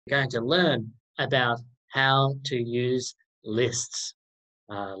We're going to learn about how to use lists.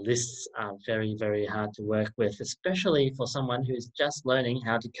 Lists are very, very hard to work with, especially for someone who's just learning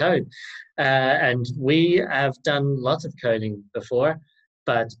how to code. And we have done lots of coding before,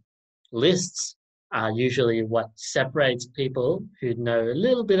 but lists are usually what separates people who know a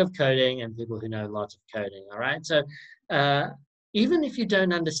little bit of coding and people who know lots of coding, all right? So even if you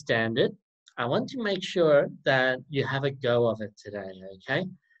don't understand it, I want to make sure that you have a go of it today, okay?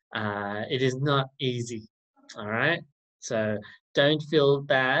 It is not easy, all right? So don't feel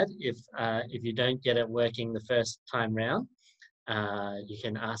bad if you don't get it working the first time round. You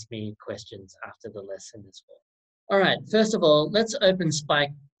can ask me questions after the lesson as well. All right, first of all, let's open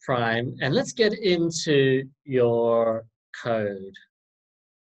Spike Prime and let's get into your code.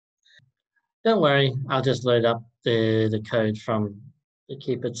 Don't worry, I'll just load up the code from the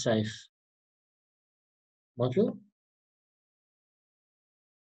Keep It Safe module.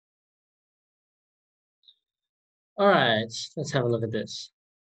 All right, let's have a look at this.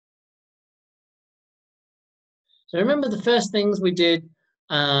 So remember the first things we did,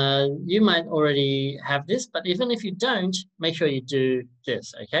 you might already have this, but even if you don't, make sure you do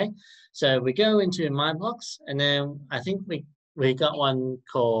this, okay? So we go into My Blocks, and then I think we got one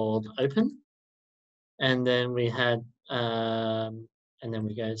called Open, and then we had, and then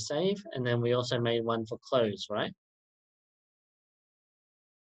we go Save, and then we also made one for Close, right?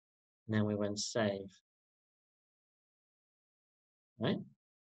 And then we went Save, right?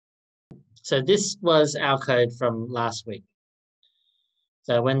 So this was our code from last week.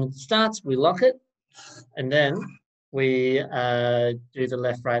 So when it starts, we lock it, and then we do the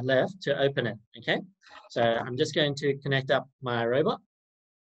left, right, left to open it, okay? So I'm just going to connect up my robot.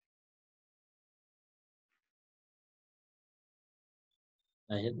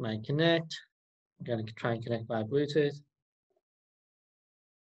 I hit my connect. I'm going to try and connect by Bluetooth.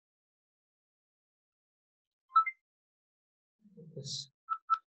 This.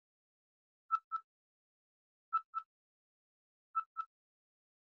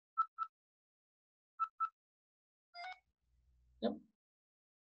 Yep.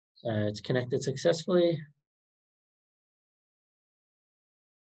 So it's connected successfully.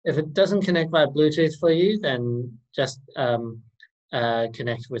 If it doesn't connect by Bluetooth for you, then just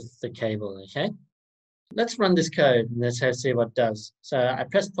connect with the cable, okay? Let's run this code and let's see what it does. So I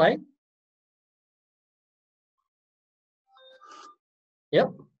press play.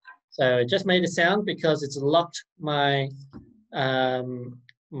 Yep. So it just made a sound because it's locked my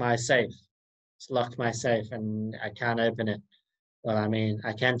my safe. It's locked my safe and I can't open it. Well, I mean,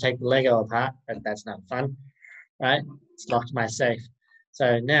 I can take the Lego apart, but that's not fun, right? It's locked my safe.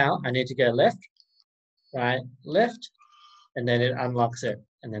 So now I need to go left, right, left, and then it unlocks it,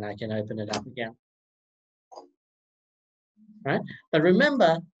 and then I can open it up again, right? But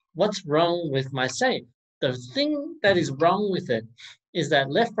remember, what's wrong with my safe? The thing that is wrong with it is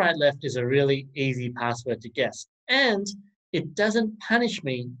that left, right, left is a really easy password to guess, and it doesn't punish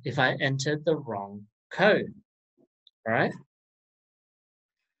me if I enter the wrong code, all right?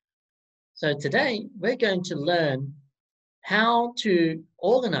 So today we're going to learn how to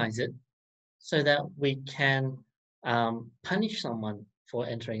organize it so that we can punish someone for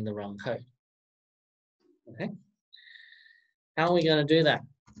entering the wrong code. Okay? How are we going to do that?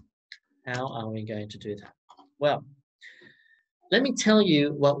 How are we going to do that? Well, let me tell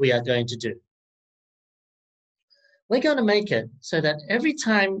you what we are going to do. We're going to make it so that every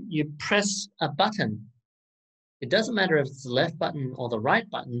time you press a button, it doesn't matter if it's the left button or the right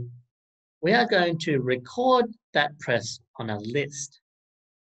button, we are going to record that press on a list.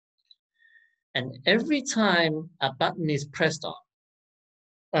 And every time a button is pressed on,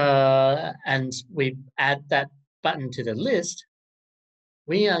 and we add that button to the list,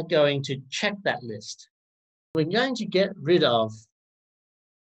 we are going to check that list. We're going to get rid of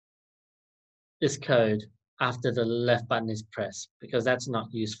this code after the left button is pressed because that's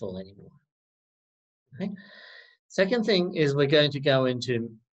not useful anymore. Okay. Second thing is we're going to go into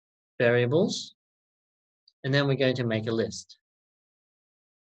variables, and then we're going to make a list.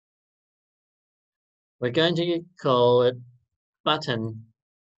 We're going to call it button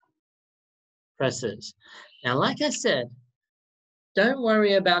presses. Now, like I said, don't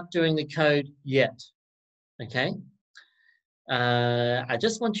worry about doing the code yet, okay? I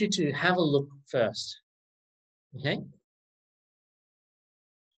just want you to have a look first, okay?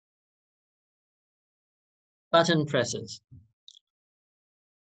 Button presses.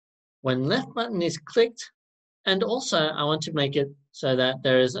 When left button is clicked, and also I want to make it so that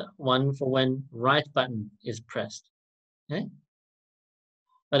there is one for when right button is pressed, okay?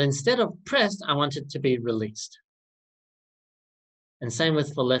 But instead of pressed, I want it to be released. And same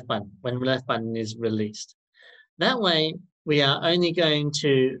with for left button, when left button is released. That way, we are only going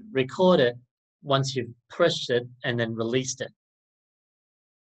to record it once you've pressed it and then released it.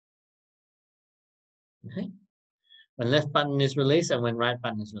 Okay? When left button is released and when right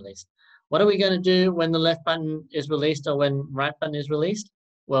button is released. What are we going to do when the left button is released or when right button is released?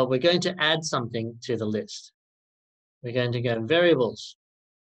 Well, we're going to add something to the list. We're going to go variables.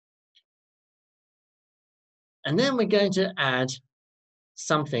 And then we're going to add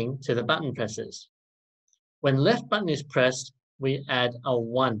something to the button presses. When left button is pressed, we add a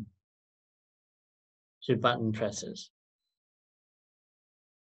 1 to button presses.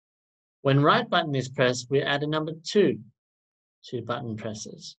 When right button is pressed, we add a number 2 to button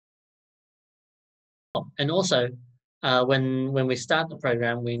presses. And also, when we start the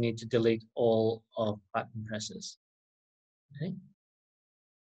program, we need to delete all of button presses. Okay.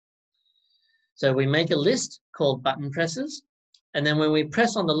 So we make a list called button presses. And then when we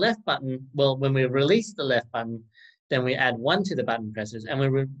press on the left button, well, when we release the left button, then we add 1 to the button presses. And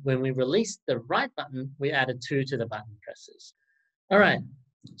when we release the right button, we add a 2 to the button presses. All right.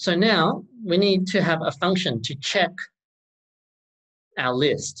 So now we need to have a function to check our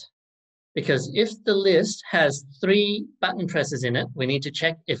list. Because if the list has 3 button presses in it, we need to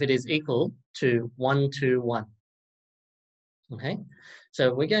check if it is equal to 1, 2, 1. Okay,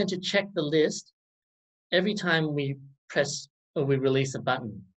 so we're going to check the list every time we press or we release a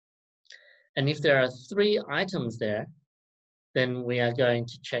button. And if there are 3 items there, then we are going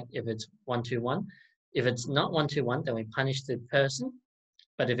to check if it's 1, 2, 1. If it's not 1, 2, 1, then we punish the person.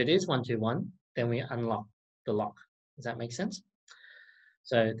 But if it is 1, 2, 1, then we unlock the lock. Does that make sense?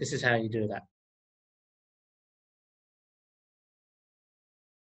 So this is how you do that.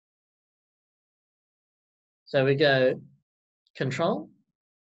 So we go control,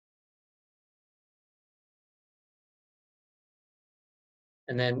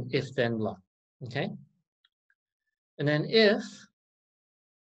 and then if then block, okay? And then if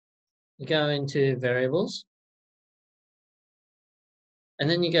you go into variables, and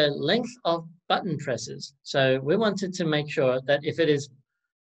then you go length of button presses. So we wanted to make sure that if it is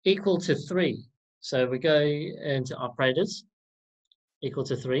equal to 3, so we go into operators, equal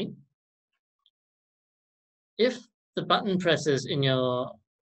to 3. If the button presses in your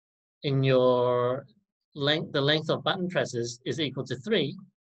length, the length of button presses is equal to 3,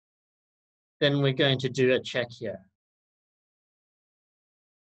 then we're going to do a check here.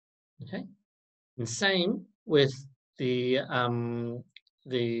 Okay, and same with the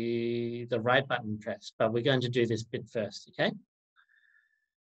right button press, but we're going to do this bit first. Okay,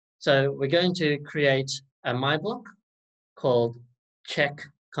 so we're going to create a my block called check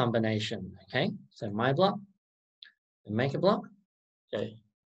combination. Okay, so my block, and make a block. Okay,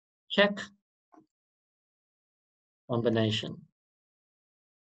 check combination.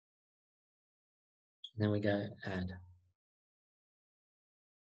 And then we go add.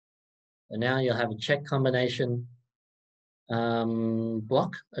 And now you'll have a check combination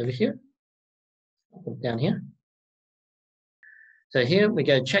block over here. I'll put it down here. So here we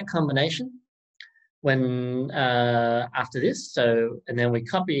go check combination when after this. So, and then we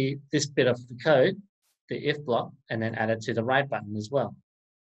copy this bit of the code, the if block, and then add it to the right button as well.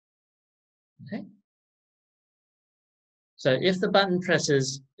 Okay. So if the button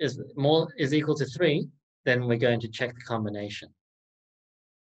presses is equal to 3, then we're going to check the combination.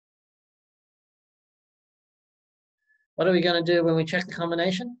 What are we going to do when we check the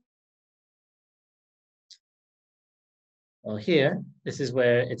combination? Well, here, this is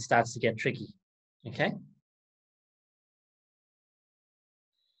where it starts to get tricky. Okay.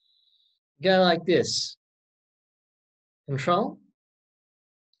 Go like this. Control.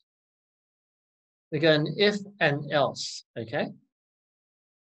 We go an if and else. Okay.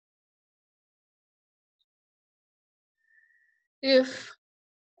 If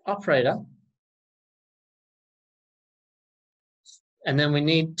operator, and then we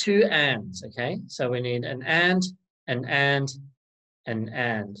need 2 ands, okay? So we need an and,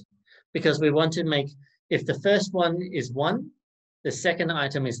 because we want to make, if the first one is 1, the second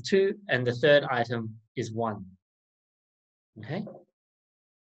item is 2, and the third item is 1, okay?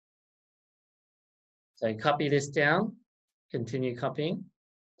 So copy this down, continue copying.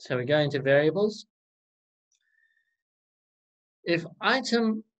 So we go into variables. If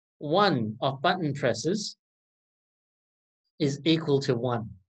item 1 of button presses is equal to 1,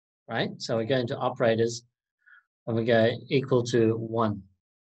 right? So we go into operators and we go equal to 1.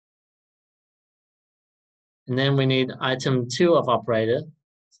 And then we need item 2 of operator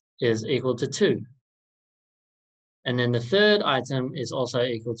is equal to 2. And then the third item is also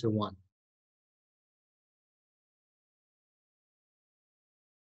equal to 1.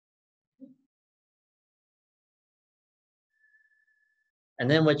 And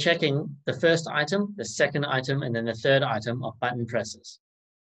then we're checking the first item, the second item, and then the third item of button presses.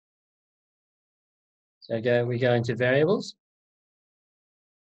 So we go into variables.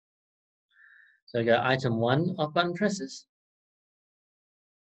 So go item 1 of button presses.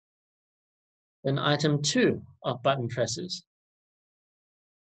 Then item 2 of button presses.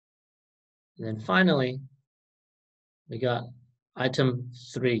 And then finally, we got item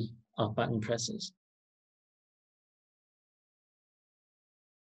 3 of button presses.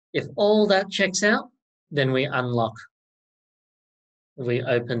 If all that checks out, then we unlock. We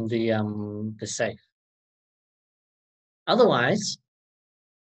open the safe. Otherwise,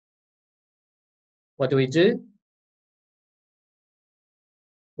 what do?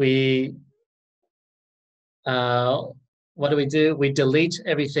 We what do? We delete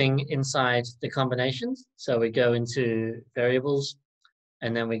everything inside the combinations. So we go into variables,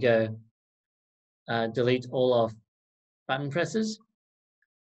 and then we go delete all of button presses,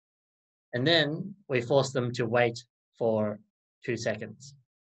 and then we force them to wait for 2 seconds.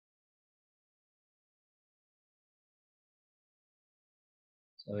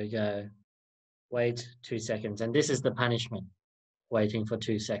 So we go wait 2 seconds, and this is the punishment, waiting for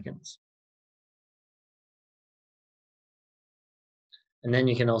 2 seconds. And then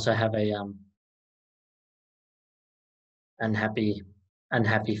you can also have a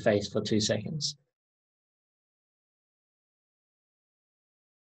unhappy face for 2 seconds.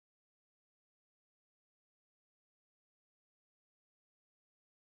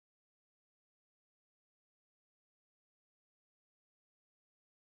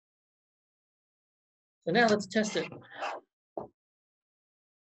 So now let's test it.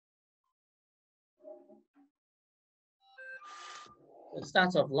 It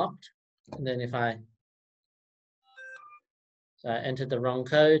starts off locked, and then if I entered the wrong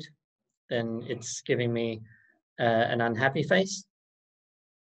code, then it's giving me an unhappy face.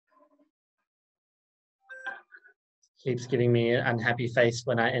 Keeps giving me an unhappy face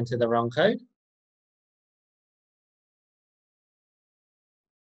when I enter the wrong code.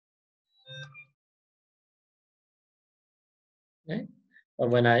 Okay. But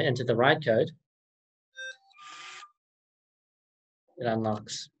when I enter the right code, it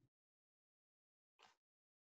unlocks.